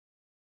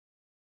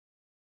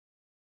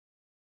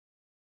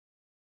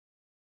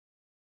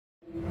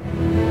Our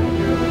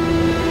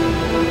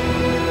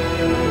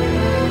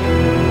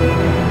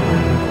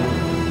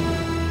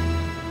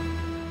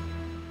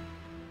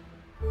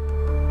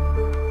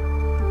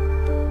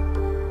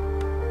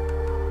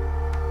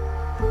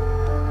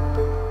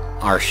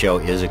show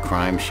is a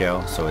crime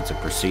show, so it's a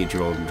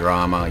procedural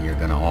drama. You're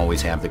going to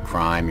always have the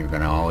crime, you're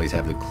going to always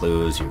have the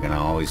clues, you're going to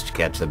always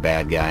catch the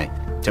bad guy.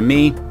 To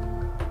me,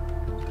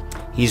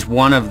 he's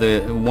one of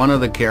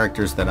the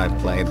characters that I've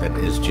played that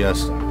is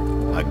just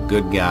a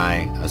good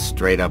guy, a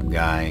straight-up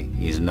guy.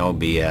 He's no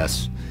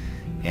BS,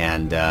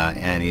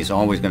 and he's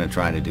always going to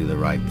try to do the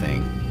right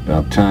thing.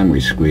 About time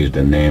we squeezed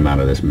a name out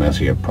of this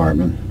messy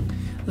apartment.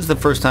 This is the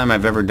first time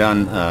I've ever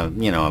done,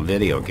 a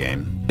video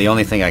game. The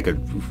only thing I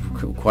could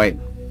quite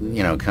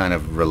kind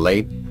of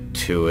relate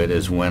to it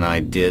is when I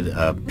did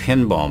a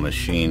pinball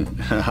machine,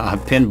 a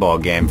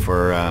pinball game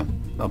for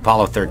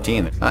Apollo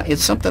 13.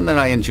 It's something that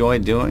I enjoy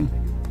doing,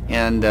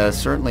 and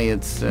certainly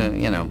it's,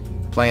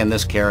 playing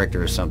this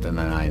character is something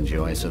that I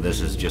enjoy, so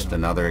this is just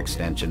another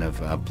extension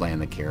of playing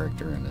the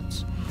character, and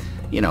it's,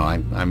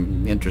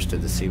 I'm interested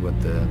to see what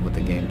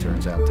the game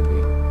turns out to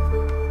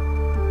be.